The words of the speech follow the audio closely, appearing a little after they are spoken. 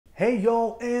Hey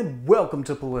y'all, and welcome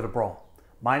to PolitiBrawl.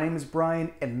 My name is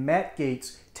Brian, and Matt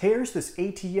Gaetz tears this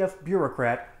ATF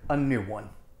bureaucrat a new one.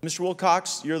 Mr.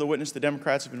 Wilcox, you're the witness the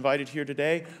Democrats have invited here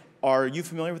today. Are you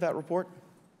familiar with that report?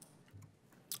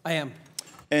 I am.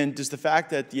 And does the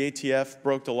fact that the ATF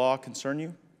broke the law concern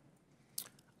you?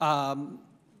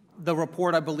 The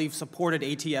report, I believe, supported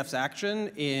ATF's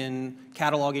action in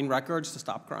cataloging records to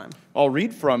stop crime. I'll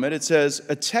read from it. It says,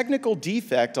 a technical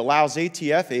defect allows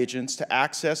ATF agents to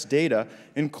access data,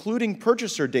 including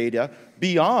purchaser data,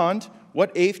 beyond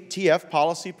what ATF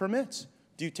policy permits.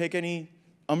 Do you take any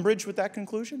umbrage with that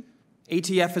conclusion?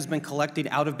 ATF has been collecting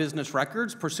out-of-business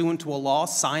records pursuant to a law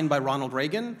signed by Ronald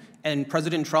Reagan, and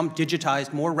President Trump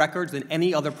digitized more records than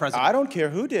any other president. I don't care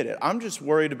who did it. I'm just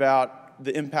worried about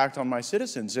the impact on my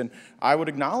citizens. And I would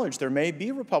acknowledge there may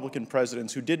be Republican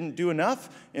presidents who didn't do enough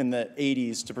in the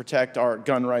 80s to protect our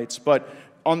gun rights. But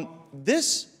on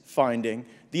this finding,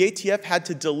 the ATF had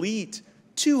to delete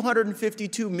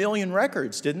 252 million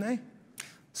records, didn't they?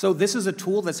 So this is a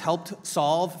tool that's helped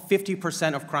solve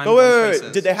 50% of crime.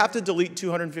 Wait. Did they have to delete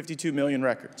 252 million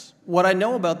records? What I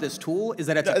know about this tool is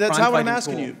that it's a That's not what I'm crime-fighting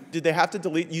asking tool. you. Did they have to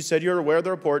delete? You said you're aware of the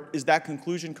report. Is that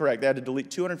conclusion correct? They had to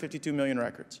delete 252 million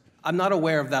records. I'm not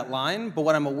aware of that line, but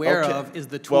what I'm aware of is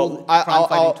the Well, tool,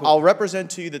 crime-fighting tool. I'll represent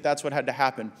to you that that's what had to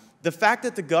happen. The fact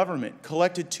that the government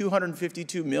collected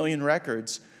 252 million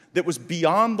records that was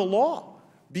beyond the law,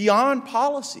 beyond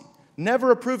policy,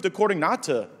 never approved according not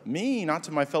to me, not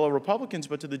to my fellow Republicans,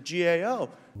 but to the GAO.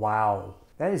 Wow,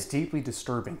 that is deeply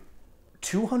disturbing.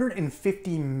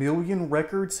 250 million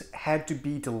records had to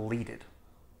be deleted.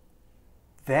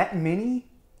 That many,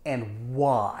 and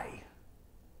why?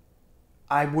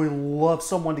 I would love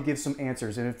someone to give some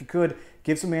answers, and if you could,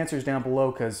 give some answers down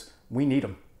below, because we need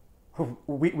them.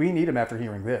 We need them after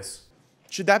hearing this.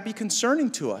 Should that be concerning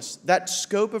to us, that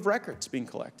scope of records being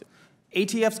collected?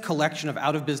 ATF's collection of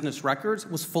out-of-business records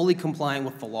was fully compliant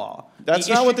with the law. That's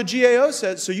not what the GAO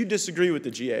said, so you disagree with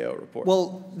the GAO report.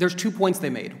 Well, there's 2 points they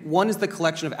made. One is the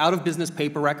collection of out-of-business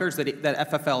paper records that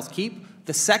FFLs keep.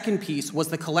 The second piece was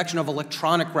the collection of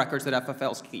electronic records that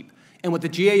FFLs keep. And what the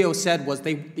GAO said was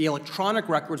the electronic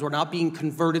records were not being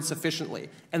converted sufficiently.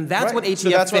 And that's what ATF so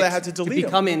that's why they fixed had to delete to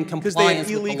become in compliance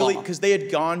with the law. Because they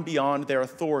had gone beyond their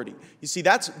authority. You see,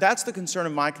 that's the concern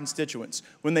of my constituents.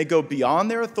 When they go beyond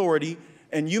their authority,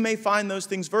 and you may find those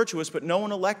things virtuous, but no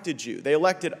one elected you. They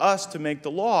elected us to make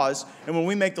the laws, and when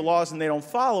we make the laws and they don't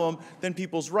follow them, then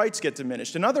people's rights get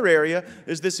diminished. Another area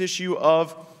is this issue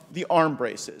of the arm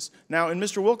braces. Now, in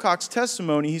Mr. Wilcox's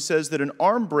testimony, he says that an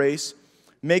arm brace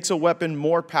makes a weapon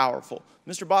more powerful.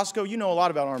 Mr. Bosco, you know a lot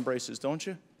about arm braces, don't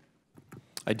you?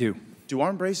 I do. Do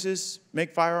arm braces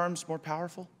make firearms more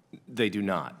powerful? They do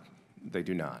not. They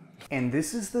do not. And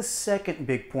this is the second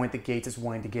big point that Gaetz is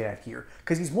wanting to get at here,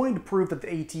 because he's wanting to prove that the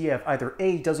ATF either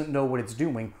A, doesn't know what it's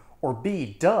doing, or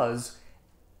B, does,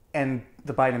 and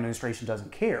the Biden administration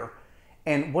doesn't care.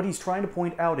 And what he's trying to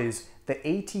point out is the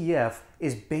ATF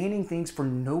is banning things for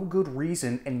no good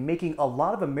reason and making a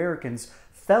lot of Americans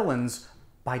felons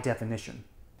by definition.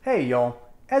 Hey y'all,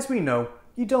 as we know,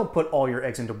 you don't put all your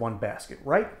eggs into one basket,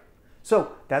 right?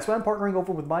 So that's why I'm partnering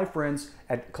over with my friends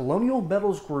at Colonial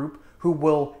Metals Group, who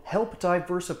will help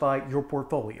diversify your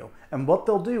portfolio. And what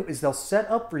they'll do is they'll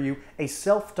set up for you a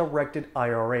self-directed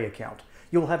IRA account.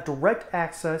 You'll have direct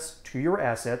access to your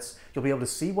assets, you'll be able to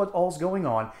see what all's going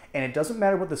on, and it doesn't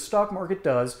matter what the stock market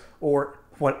does, or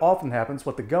what often happens,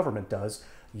 what the government does,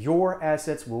 your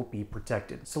assets will be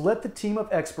protected. So let the team of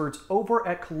experts over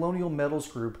at Colonial Metals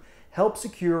Group help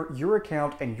secure your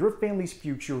account and your family's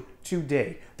future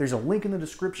today. There's a link in the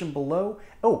description below.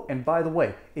 Oh, and by the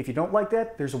way, if you don't like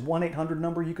that, there's a 1-800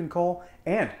 number you can call.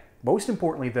 And most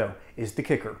importantly though, is the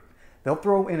kicker. They'll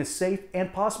throw in a safe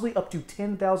and possibly up to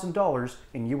 $10,000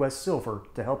 in US silver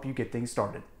to help you get things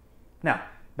started. Now,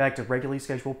 back to regularly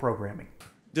scheduled programming.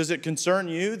 Does it concern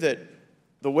you that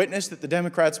the witness that the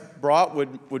Democrats brought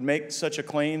would make such a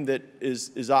claim that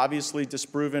is obviously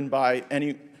disproven by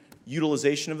any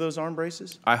utilization of those arm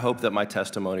braces? I hope that my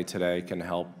testimony today can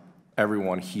help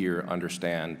everyone here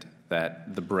understand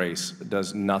that the brace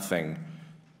does nothing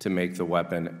to make the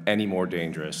weapon any more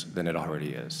dangerous than it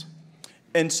already is.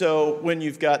 And so when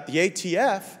you've got the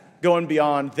ATF going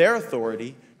beyond their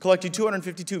authority, collecting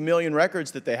 252 million records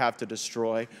that they have to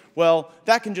destroy, well,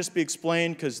 that can just be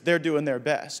explained because they're doing their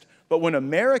best. But when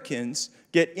Americans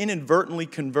get inadvertently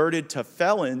converted to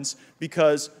felons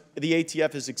because the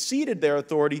ATF has exceeded their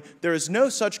authority, there is no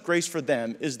such grace for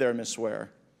them, is there, Ms.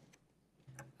 Swearer?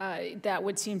 that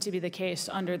would seem to be the case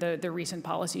under the recent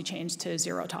policy change to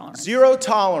zero tolerance. Zero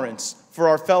tolerance for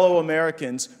our fellow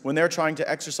Americans when they're trying to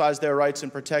exercise their rights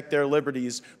and protect their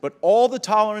liberties, but all the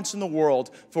tolerance in the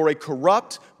world for a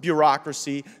corrupt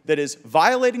bureaucracy that is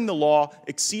violating the law,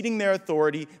 exceeding their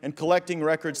authority, and collecting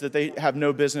records that they have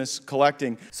no business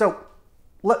collecting. So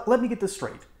let me get this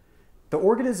straight. The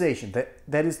organization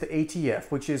that is the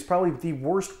ATF, which is probably the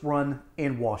worst run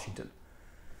in Washington,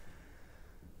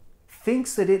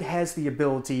 thinks that it has the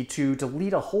ability to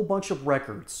delete a whole bunch of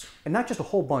records, and not just a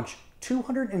whole bunch,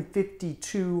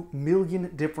 252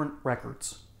 million different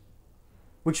records,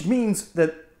 which means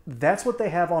that that's what they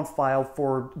have on file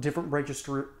for different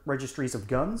registries of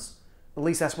guns. At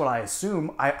least that's what I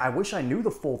assume. I wish I knew the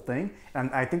full thing,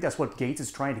 and I think that's what Gaetz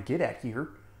is trying to get at here.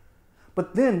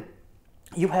 But then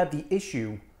you have the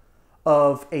issue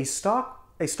of a stock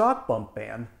bump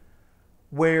ban,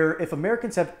 where if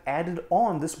Americans have added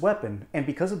on this weapon, and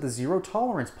because of the zero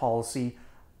tolerance policy,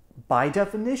 by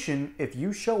definition, if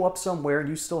you show up somewhere and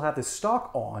you still have this stock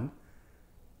on,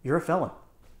 you're a felon.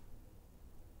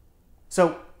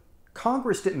 So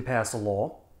Congress didn't pass a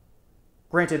law.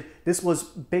 Granted, this was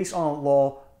based on a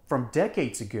law from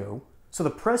decades ago, so the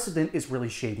precedent is really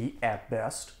shady at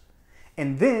best.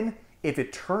 And then, if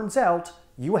it turns out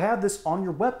you have this on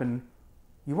your weapon,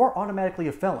 you are automatically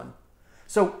a felon.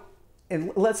 So,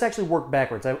 and let's actually work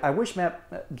backwards. I wish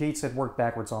Matt Gaetz had worked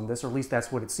backwards on this, or at least that's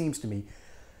what it seems to me.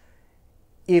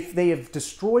 If they have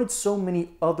destroyed so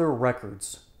many other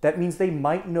records, that means they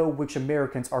might know which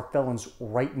Americans are felons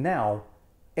right now,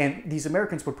 and these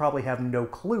Americans would probably have no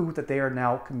clue that they are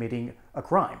now committing a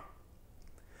crime.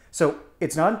 So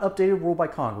it's not an updated rule by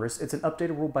Congress, it's an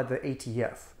updated rule by the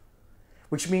ATF,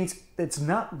 which means it's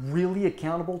not really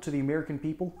accountable to the American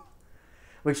people,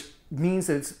 which means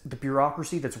that it's the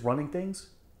bureaucracy that's running things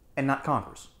and not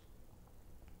Congress.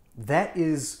 That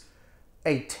is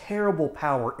a terrible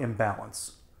power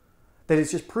imbalance that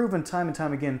is just proven time and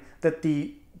time again that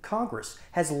the Congress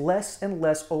has less and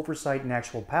less oversight and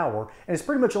actual power, and it's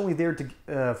pretty much only there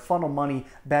to funnel money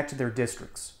back to their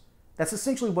districts. That's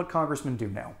essentially what congressmen do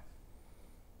now.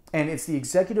 And it's the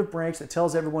executive branch that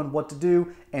tells everyone what to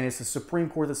do, and it's the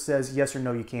Supreme Court that says yes or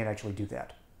no, you can't actually do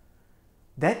that.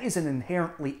 That is an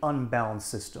inherently unbalanced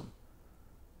system.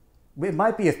 It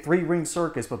might be a three-ring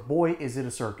circus, but boy, is it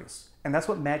a circus. And that's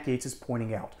what Matt Gaetz is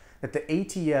pointing out, that the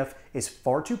ATF is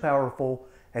far too powerful,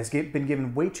 has been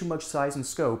given way too much size and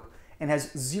scope, and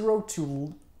has just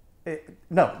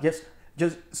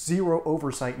zero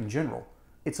oversight in general.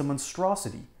 It's a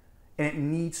monstrosity, and it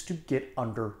needs to get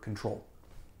under control.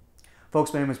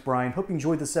 Folks, my name is Brian. Hope you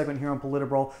enjoyed this segment here on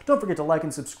PolitiBrawl. Don't forget to like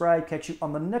and subscribe. Catch you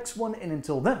on the next one, and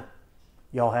until then,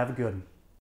 y'all have a good one.